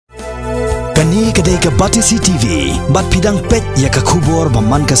Kani kadai ka Batisi TV, bat Pdiang pet ya ka khubor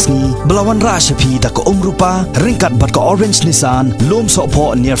baman kasni, belawan rashapi da ka umrupa, ringkat bat ka orange Nissan, lom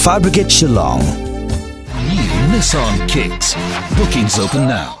sokpo near Fire Brigade Shillong. New Nissan Kicks. Bookings open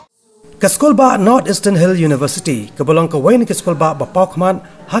now. Ka Skulbah North Eastern Hill University, ka bolong ka wain ka Skulbah ba Pokman,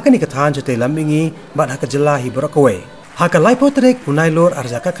 haka ni ka than jate lamingi, bat haka jela hi Borokaway. Haka laipotrek unai lor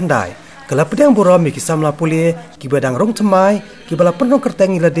arjaka khandai. Kala Pdiang Burom ki Samla Pule, Kiba dang Rung Thymmai, Kiba penong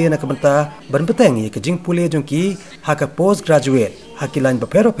kerteng ilade na kabenta, ban peteng ki jing Pule jongki, haka postgraduate, haki lain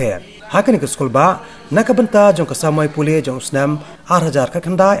bapero-per. Haka ni ka Skulbah, na kabenta jong kasamai Pule jong usnam, 8,000 ka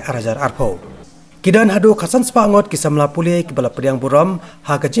khandai, 8,000 arpo. Kidan hadu khasan sepangot ki Samla Pule ki bala Pdiang Burom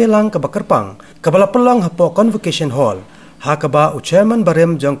ha ka jelang ka bakarpang ka bala pelong hapo convocation hall ha ka ba chairman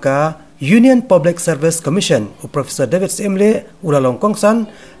barem jongka Union Public Service Commission u Professor David Simle ulalong kongsan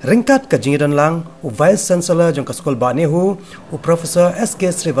ringkat ka jingidan lang u Vice Chancellor jongka Skulbah Nehu u Professor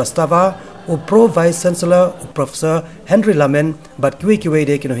SK Srivastava u Pro Vice Chancellor u Professor Henry Lamen bat kiwe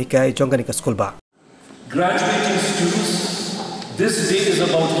de kino hikai jongka ni ka Skulbah. Graduating students, this day is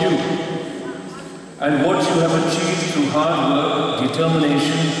about you and what you have achieved through hard work,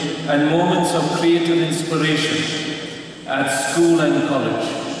 determination, and moments of creative inspiration at school and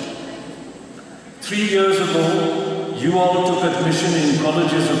college. 3 years ago, you all took admission in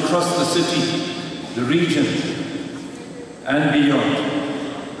colleges across the city, the region, and beyond,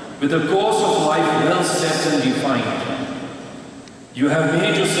 with a course of life well set and defined. You have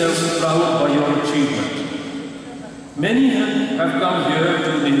made yourselves proud by your achievement. Many have come here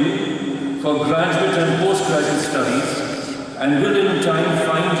to Nehu for graduate and postgraduate studies and will in time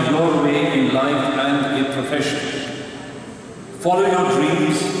find your way in life and a profession. Follow your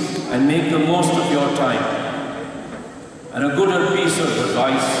dreams and make the most of your time. And a good piece of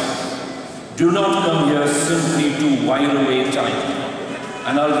advice, do not come here simply to while away time.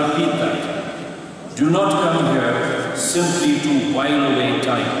 And I'll repeat that. Do not come here simply to while away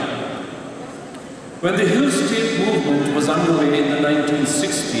time. When the Hill State movement was underway in the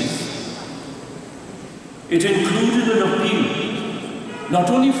 1960s, it included an appeal, not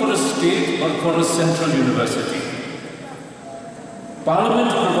only for a state but for a central university. Parliament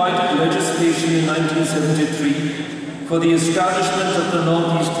provided legislation in 1973 for the establishment of the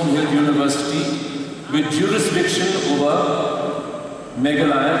Northeastern Hill University with jurisdiction over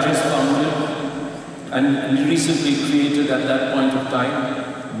Meghalaya, just founded and recently created at that point of time,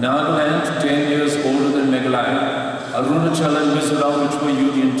 Nagaland, 10 years older than Meghalaya, Arunachal and Mizoram, which were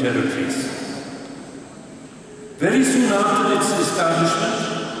Union territories. Very soon after its establishment,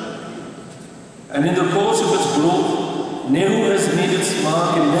 and in the course of its growth, Nehu has made its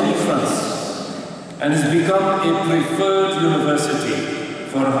mark in many fronts and has become a preferred university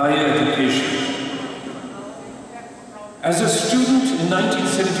for higher education. As a student in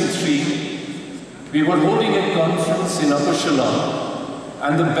 1973, we were holding a conference in Upper Shillong,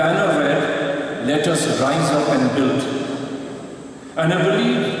 and the banner read, "Let us rise up and build." And I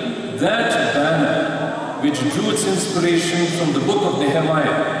believe that banner, which drew its inspiration from the book of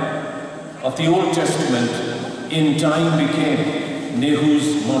Nehemiah of the Old Testament, in time became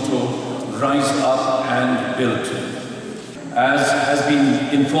Nehu's motto, "Rise up and build." As has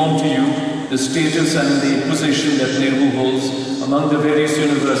been informed to you, the status and the position that Nehu holds among the various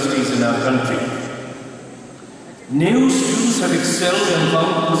universities in our country. Nehu students have excelled and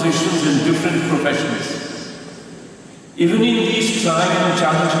found positions in different professions. Even in these trying and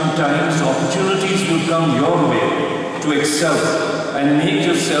challenging times, opportunities will come your way to excel and make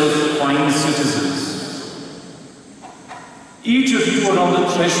yourself fine citizens. Each of you are on the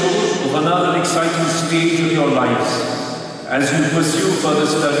threshold of another exciting stage of your lives as you pursue further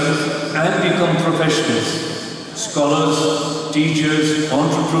studies and become professionals, scholars, teachers,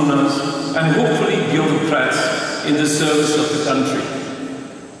 entrepreneurs, and hopefully bureaucrats in the service of the country.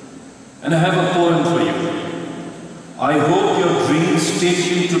 And I have a poem for you. I hope your dreams take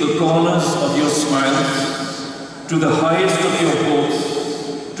you to the corners of your smiles, to the highest of your hopes,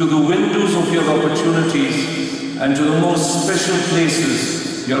 to the windows of your opportunities, and to the most special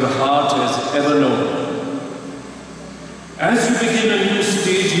places your heart has ever known. As you begin a new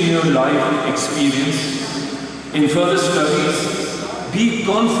stage in your life experience, in further studies, be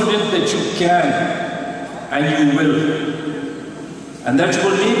confident that you can and you will, and that you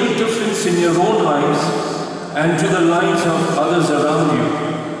will make a difference in your own lives and to the lives of others around you.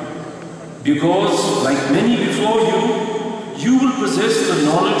 Because, like many before you, you will possess the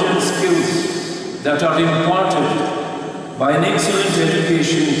knowledge and skills that are imparted by an excellent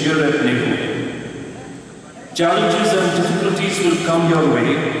education here at Nehu. Challenges and difficulties will come your way,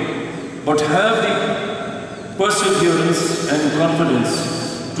 but have the perseverance and confidence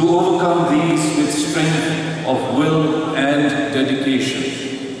to overcome these with strength of will and dedication.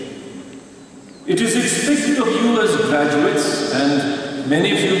 It is expected of you as graduates, and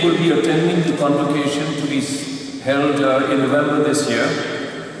many of you will be attending the convocation to be held in November this year.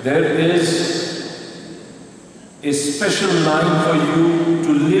 There is a special line for you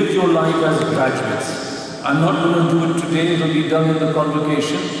to live your life as graduates. I'm not going to do it today, it will be done in the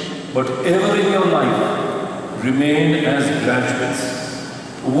convocation, but ever in your life, remain as graduates.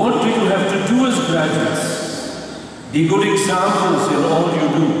 What do you have to do as graduates? Be good examples in all you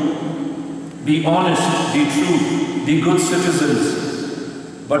do. Be honest, be true, be good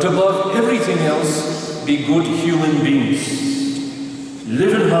citizens. But above everything else, be good human beings.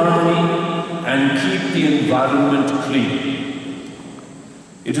 Live in harmony and keep the environment clean.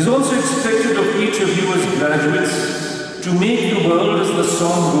 It is also expected of each of you as graduates to make the world, as the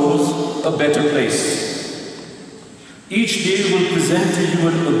song goes, a better place. Each day will present to you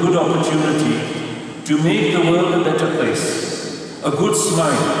a good opportunity to make the world a better place. A good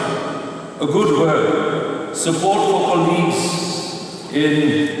smile, a good word, support for colleagues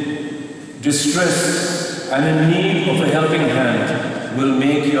in distress and in need of a helping hand will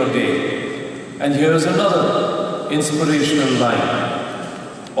make your day. And here's another inspirational line.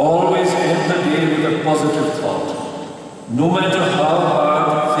 Always end the day with a positive thought. No matter how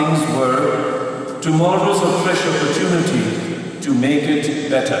hard things were, tomorrow's a fresh opportunity to make it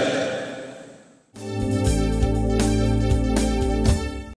better.